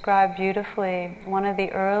was described beautifully in one of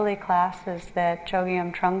the early classes that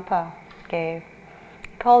Chogyam Trungpa gave.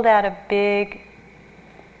 He pulled out a big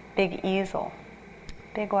easel,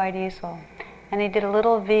 big white easel, and he did a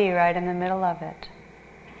little V right in the middle of it.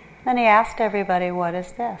 Then he asked everybody, what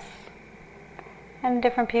is this? And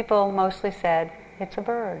different people mostly said, it's a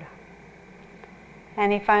bird.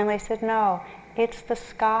 And he finally said, no, it's the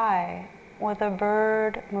sky with a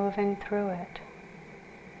bird moving through it.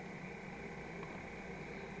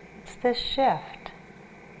 It's this shift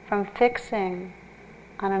from fixing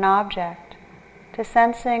on an object to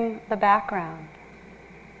sensing the background,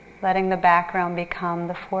 letting the background become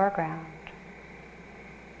the foreground.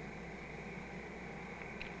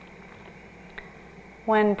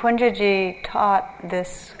 When Punjaji taught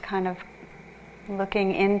this kind of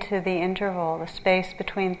looking into the interval, the space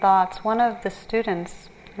between thoughts, one of the students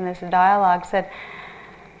in this dialogue said,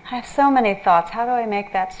 I have so many thoughts, how do I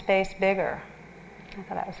make that space bigger? I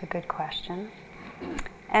thought that was a good question.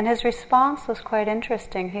 And his response was quite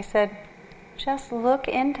interesting. He said, just look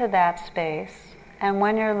into that space, and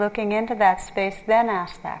when you're looking into that space, then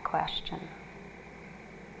ask that question.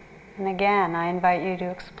 And again, I invite you to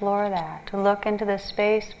explore that, to look into the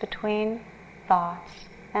space between thoughts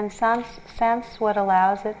and sense what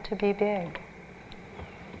allows it to be big.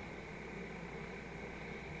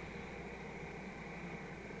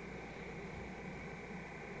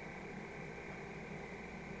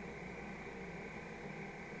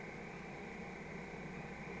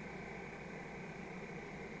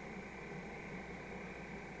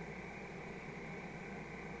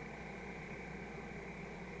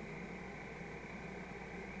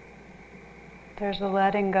 There's a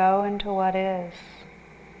letting go into what is,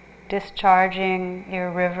 discharging your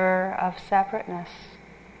river of separateness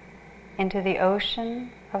into the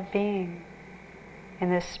ocean of being in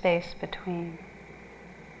this space between.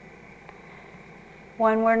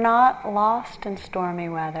 When we're not lost in stormy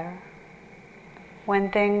weather, when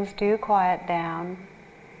things do quiet down,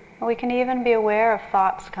 we can even be aware of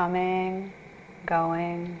thoughts coming,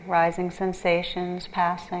 going, rising sensations,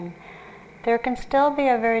 passing. There can still be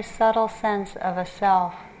a very subtle sense of a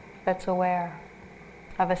self that's aware,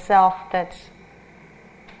 of a self that's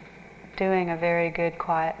doing a very good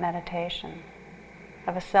quiet meditation,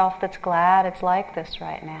 of a self that's glad it's like this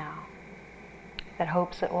right now, that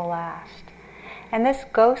hopes it will last. And this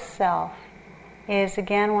ghost self is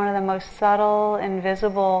again one of the most subtle,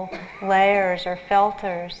 invisible layers or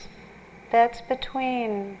filters that's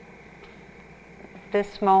between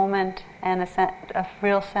this moment and a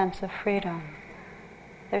real sense of freedom.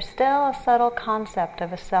 There's still a subtle concept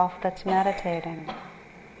of a self that's meditating.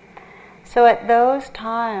 So at those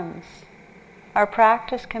times, our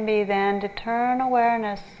practice can be then to turn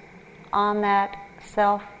awareness on that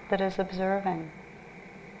self that is observing,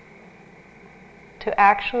 to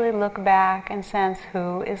actually look back and sense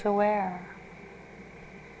who is aware.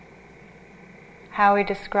 How we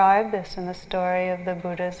describe this in the story of the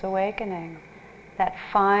Buddha's awakening. That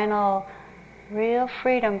final, real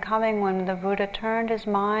freedom coming when the Buddha turned his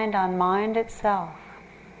mind on mind itself.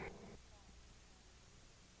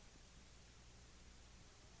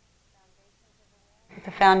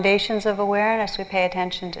 The foundations of awareness, we pay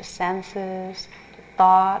attention to senses, to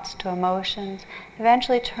thoughts, to emotions,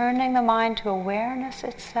 eventually turning the mind to awareness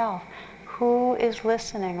itself. Who is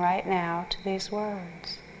listening right now to these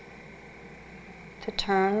words? To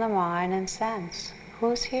turn the mind and sense,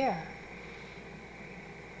 who's here?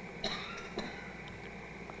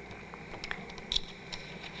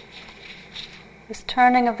 This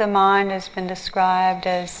turning of the mind has been described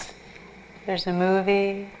as there's a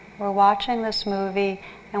movie, we're watching this movie,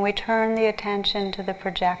 and we turn the attention to the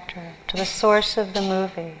projector, to the source of the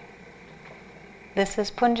movie. This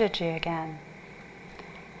is Punjaji again.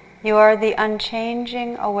 You are the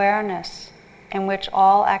unchanging awareness in which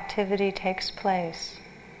all activity takes place.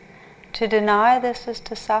 To deny this is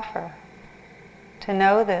to suffer. To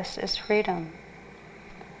know this is freedom.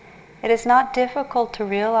 It is not difficult to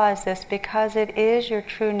realize this because it is your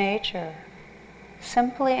true nature.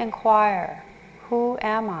 Simply inquire, who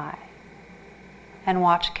am I? And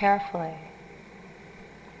watch carefully.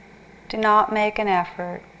 Do not make an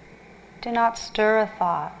effort. Do not stir a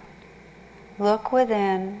thought. Look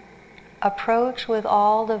within, approach with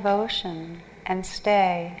all devotion, and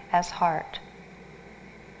stay as heart.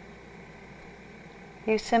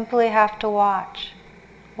 You simply have to watch.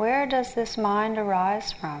 Where does this mind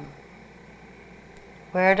arise from?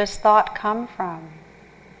 Where does thought come from?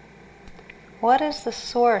 What is the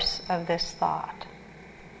source of this thought?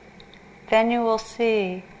 Then you will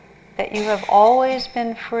see that you have always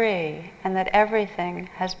been free and that everything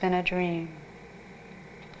has been a dream.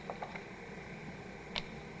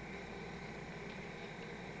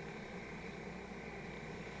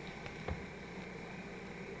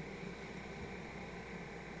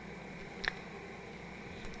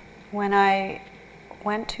 When I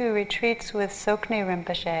went to retreats with Sokni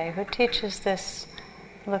Rinpoche, who teaches this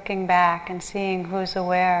looking back and seeing who's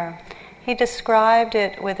aware, he described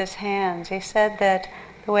it with his hands. He said that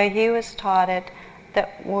the way he was taught it,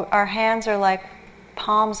 that our hands are like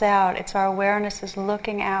palms out. It's our awareness is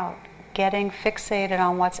looking out, getting fixated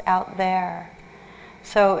on what's out there.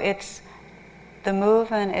 So the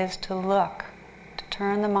movement is to look, to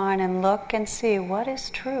turn the mind and look and see what is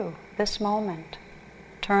true this moment.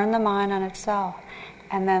 Turn the mind on itself.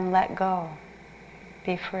 And then let go,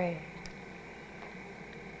 be free.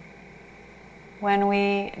 When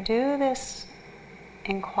we do this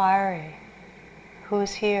inquiry,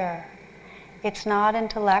 who's here, it's not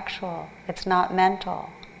intellectual, it's not mental,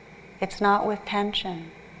 it's not with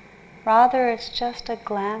tension. Rather, it's just a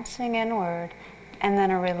glancing inward and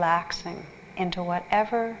then a relaxing into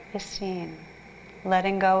whatever is seen,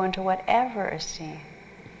 letting go into whatever is seen.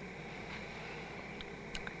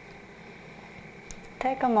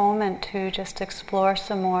 take a moment to just explore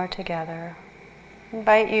some more together. I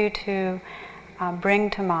invite you to bring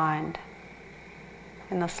to mind,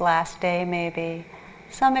 in this last day maybe,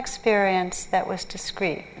 some experience that was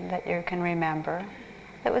discrete, that you can remember,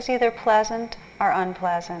 that was either pleasant or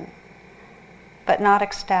unpleasant, but not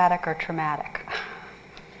ecstatic or traumatic.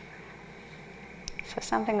 So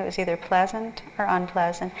something that was either pleasant or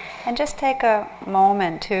unpleasant, and just take a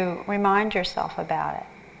moment to remind yourself about it.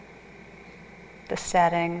 The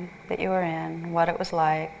setting that you were in, what it was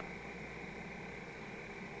like.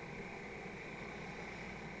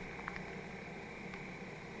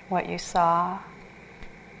 What you saw,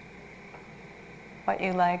 what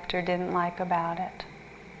you liked or didn't like about it.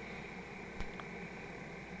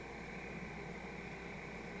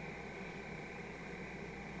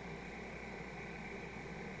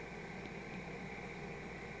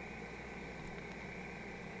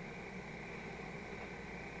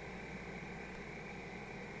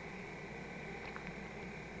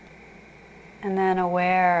 And then,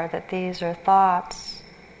 aware that these are thoughts,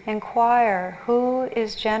 inquire who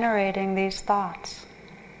is generating these thoughts.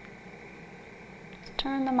 Just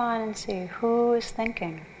turn the mind and see who is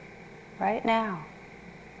thinking right now.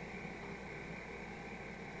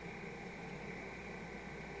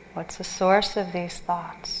 What's the source of these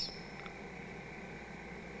thoughts?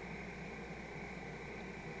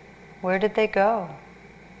 Where did they go?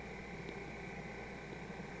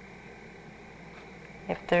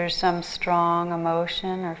 If there's some strong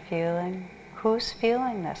emotion or feeling, who's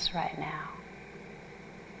feeling this right now?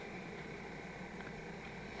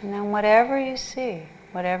 And then whatever you see,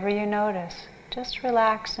 whatever you notice, just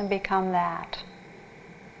relax and become that.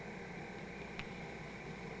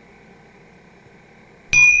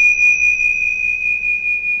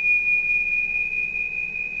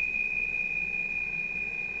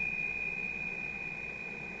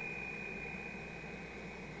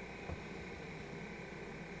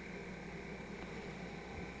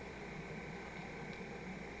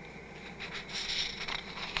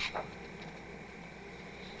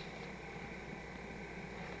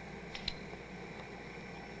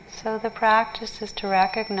 So the practice is to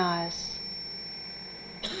recognize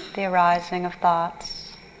the arising of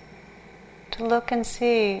thoughts, to look and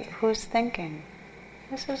see who's thinking.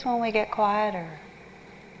 This is when we get quieter.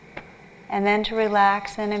 And then to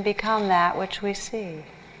relax in and become that which we see.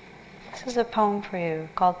 This is a poem for you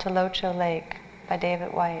called Tolocho Lake by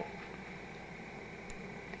David White.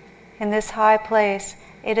 In this high place,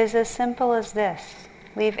 it is as simple as this.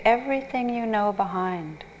 Leave everything you know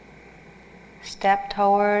behind. Step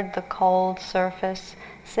toward the cold surface,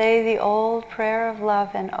 say the old prayer of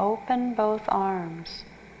love and open both arms.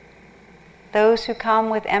 Those who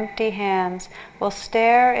come with empty hands will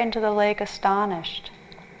stare into the lake astonished.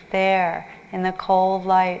 There, in the cold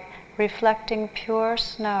light, reflecting pure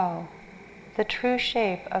snow, the true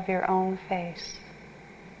shape of your own face.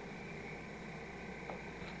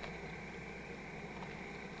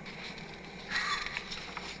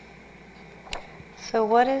 So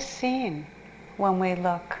what is seen when we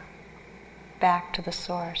look back to the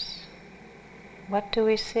source? What do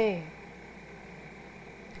we see?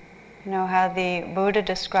 You know how the Buddha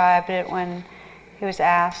described it when he was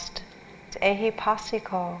asked, Ehi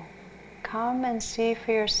passiko, come and see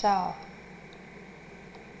for yourself.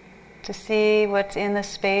 To see what's in the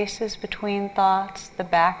spaces between thoughts, the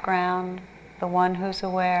background, the one who's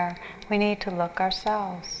aware, we need to look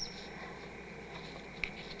ourselves.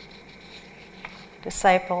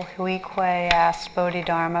 Disciple Huikwe asked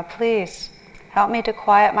Bodhidharma, please help me to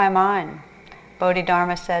quiet my mind.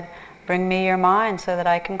 Bodhidharma said, bring me your mind so that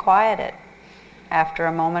I can quiet it. After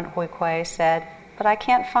a moment, Huikwe said, but I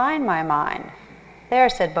can't find my mind. There,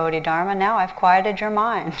 said Bodhidharma, now I've quieted your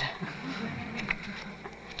mind.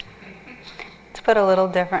 It's put a little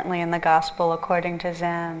differently in the Gospel according to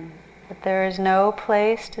Zen, that there is no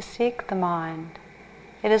place to seek the mind.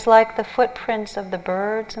 It is like the footprints of the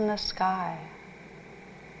birds in the sky.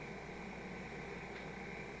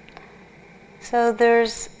 So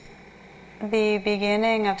there's the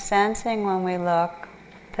beginning of sensing when we look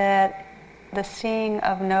that the seeing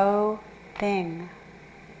of no thing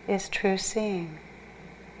is true seeing.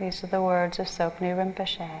 These are the words of Tsoknyi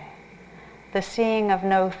Rinpoche. The seeing of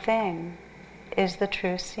no thing is the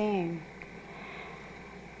true seeing.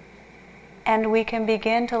 And we can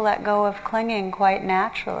begin to let go of clinging quite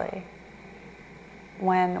naturally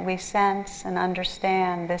when we sense and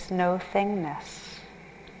understand this no thingness.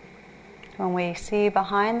 When we see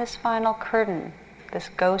behind this final curtain, this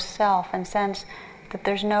ghost self, and sense that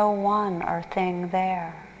there's no one or thing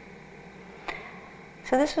there.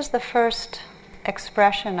 So this was the first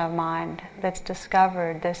expression of mind that's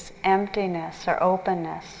discovered, this emptiness or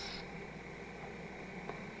openness.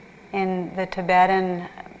 In the Tibetan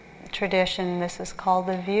tradition, this is called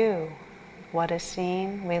the view. What is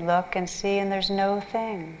seen, we look and see, and there's no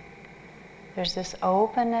thing. There's this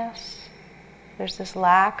openness, there's this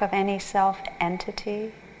lack of any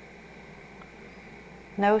self-entity,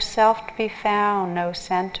 no self to be found, no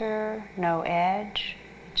center, no edge,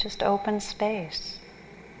 just open space.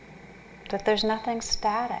 That there's nothing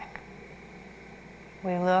static.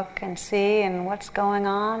 We look and see, and what's going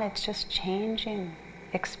on, it's just changing,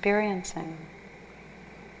 experiencing.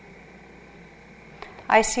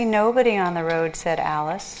 "I see nobody on the road," said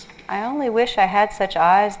Alice. "I only wish I had such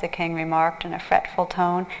eyes," the king remarked in a fretful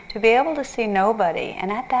tone, "to be able to see nobody,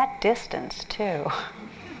 and at that distance, too."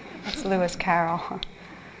 That's Lewis Carroll.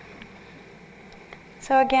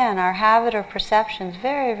 So again, our habit of perception is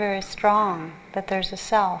very, very strong, that there's a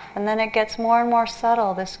self. And then it gets more and more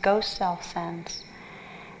subtle, this ghost self sense.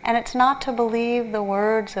 And it's not to believe the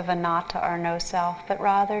words of anatta or no self, but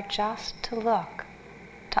rather just to look,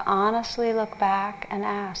 to honestly look back and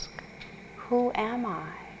ask, who am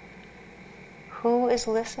I? Who is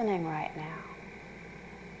listening right now?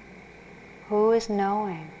 Who is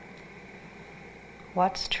knowing?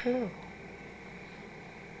 What's true?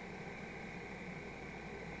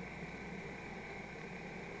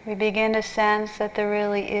 We begin to sense that there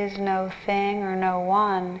really is no thing or no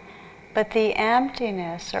one, but the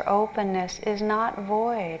emptiness or openness is not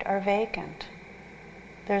void or vacant.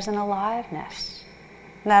 There's an aliveness.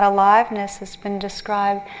 And that aliveness has been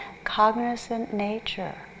described cognizant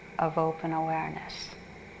nature of open awareness.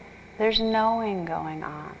 There's knowing going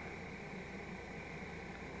on.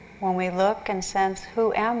 When we look and sense,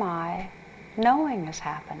 who am I? Knowing is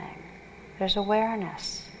happening. There's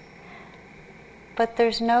awareness. But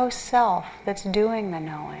there's no self that's doing the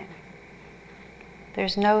knowing.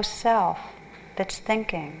 There's no self that's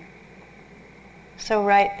thinking. So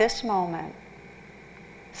right this moment,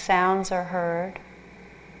 sounds are heard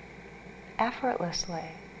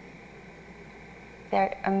effortlessly.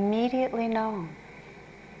 They're immediately known.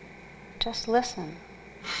 Just listen.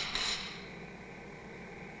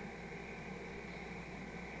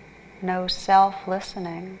 No self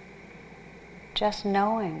listening, just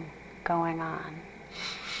knowing going on.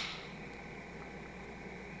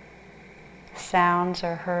 Sounds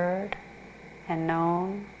are heard and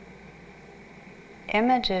known.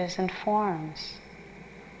 Images and forms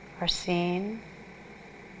are seen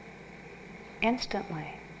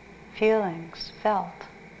instantly. Feelings felt.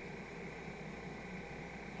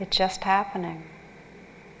 It's just happening.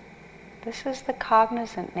 This is the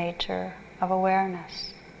cognizant nature of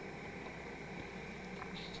awareness.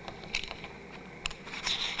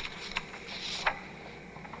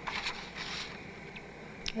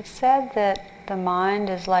 It's said that the mind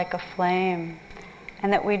is like a flame,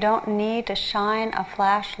 and that we don't need to shine a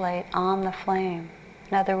flashlight on the flame.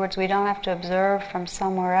 In other words, we don't have to observe from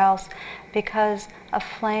somewhere else, because a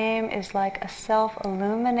flame is like a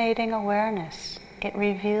self-illuminating awareness. It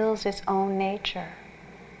reveals its own nature.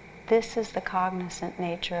 This is the cognizant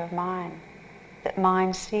nature of mind, that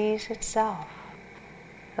mind sees itself,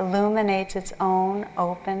 illuminates its own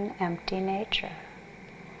open, empty nature.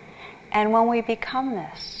 And when we become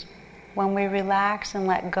this, when we relax and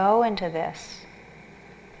let go into this,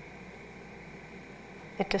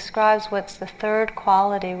 it describes what's the third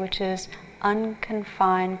quality, which is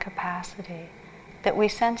unconfined capacity. That we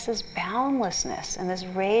sense this boundlessness and this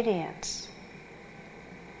radiance.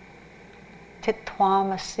 Tit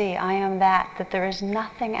tvamasi, I am that there is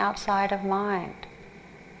nothing outside of mind.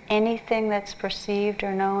 Anything that's perceived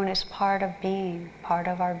or known is part of being, part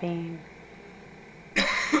of our being.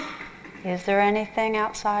 Is there anything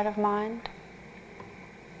outside of mind?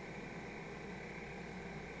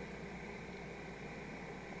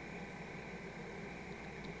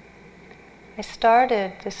 I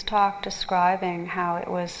started this talk describing how it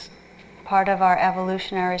was part of our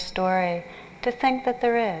evolutionary story to think that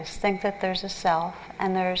think that there's a self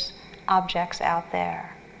and there's objects out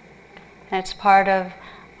there. And it's part of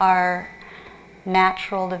our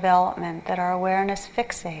natural development that our awareness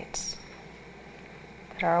fixates.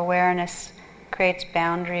 Our awareness creates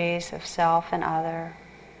boundaries of self and other.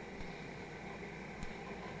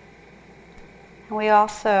 And we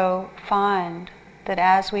also find that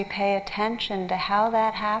as we pay attention to how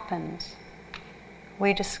that happens,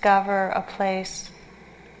 we discover a place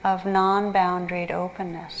of non-boundaried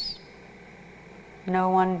openness. No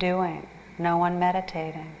one doing, no one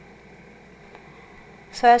meditating.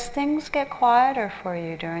 So as things get quieter for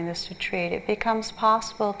you during this retreat, it becomes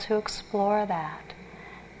possible to explore that.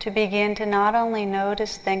 to begin to not only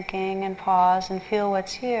notice thinking and pause and feel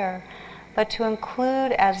what's here, but to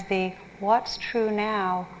include as the what's true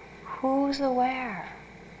now, who's aware,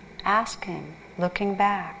 asking, looking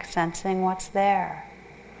back, sensing what's there.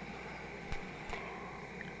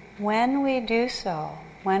 When we do so,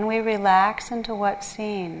 when we relax into what's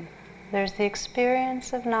seen, there's the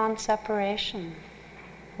experience of non-separation,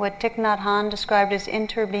 what Thich Nhat Hanh described as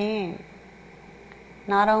interbeing.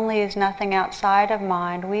 Not only is nothing outside of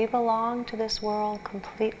mind, we belong to this world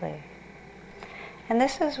completely. And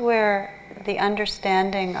this is where the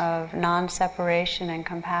understanding of non-separation and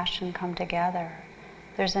compassion come together.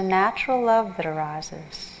 There's a natural love that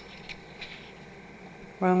arises.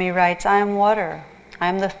 Rumi writes, I am water. I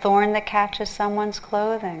am the thorn that catches someone's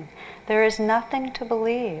clothing. There is nothing to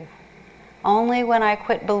believe. Only when I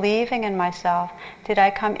quit believing in myself did I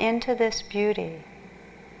come into this beauty.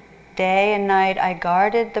 Day and night I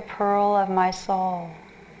guarded the pearl of my soul.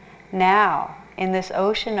 Now, in this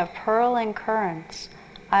ocean of purling currents,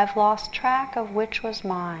 I've lost track of which was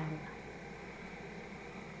mine.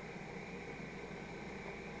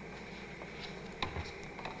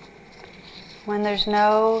 When there's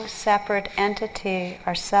no separate entity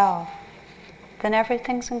or self, then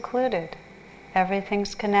everything's included.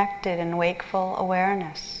 Everything's connected in wakeful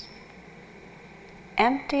awareness.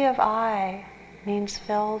 Empty of I means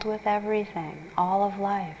filled with everything, all of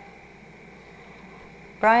life.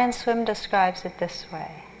 Brian Swim describes it this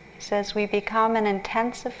way. He says, we become an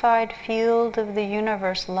intensified field of the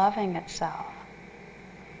universe loving itself.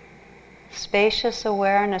 Spacious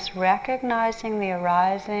awareness recognizing the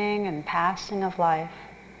arising and passing of life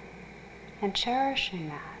and cherishing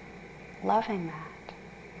that, loving that.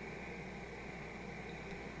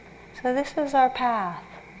 So this is our path.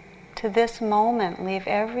 To this moment, leave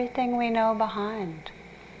everything we know behind.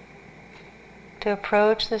 To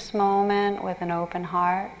approach this moment with an open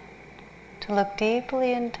heart, to look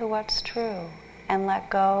deeply into what's true and let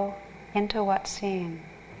go into what's seen.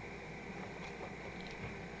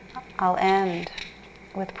 I'll end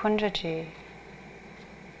with Punjaji.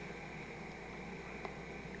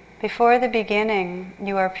 Before the beginning,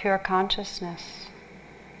 you are pure consciousness.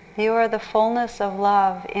 You are the fullness of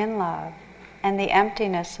love in love and the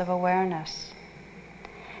emptiness of awareness.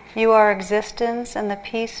 You are existence and the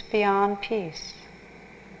peace beyond peace.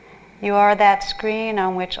 You are that screen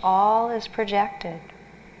on which all is projected.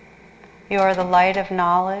 You are the light of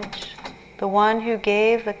knowledge, the one who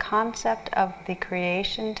gave the concept of the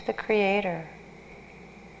creation to the Creator.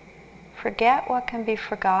 Forget what can be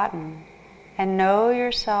forgotten and know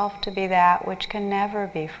yourself to be that which can never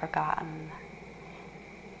be forgotten.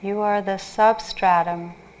 You are the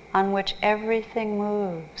substratum on which everything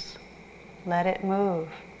moves. Let it move.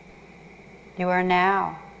 You are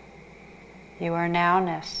now. You are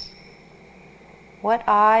nowness. What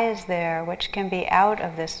I is there which can be out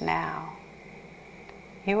of this now?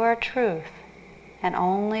 You are truth, and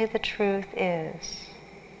only the truth is.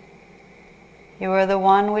 You are the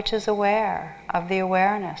one which is aware of the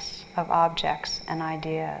awareness of objects and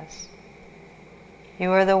ideas.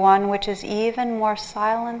 You are the one which is even more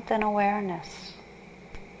silent than awareness.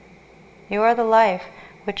 You are the life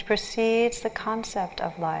which precedes the concept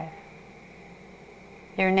of life.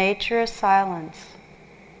 Your nature is silence,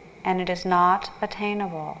 and it is not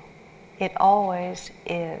attainable. It always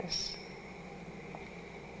is.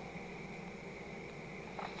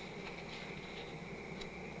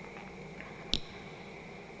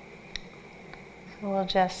 So we'll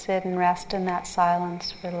just sit and rest in that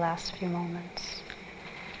silence for the last few moments.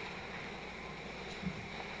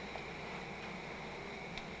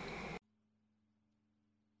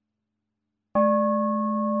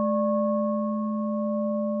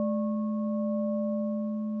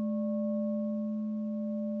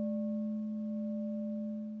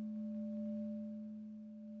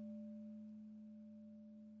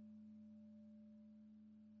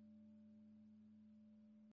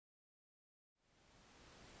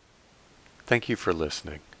 Thank you for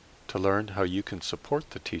listening. To learn how you can support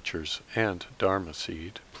the teachers and Dharma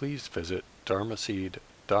Seed, please visit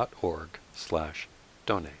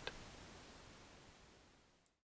dharmaseed.org/donate.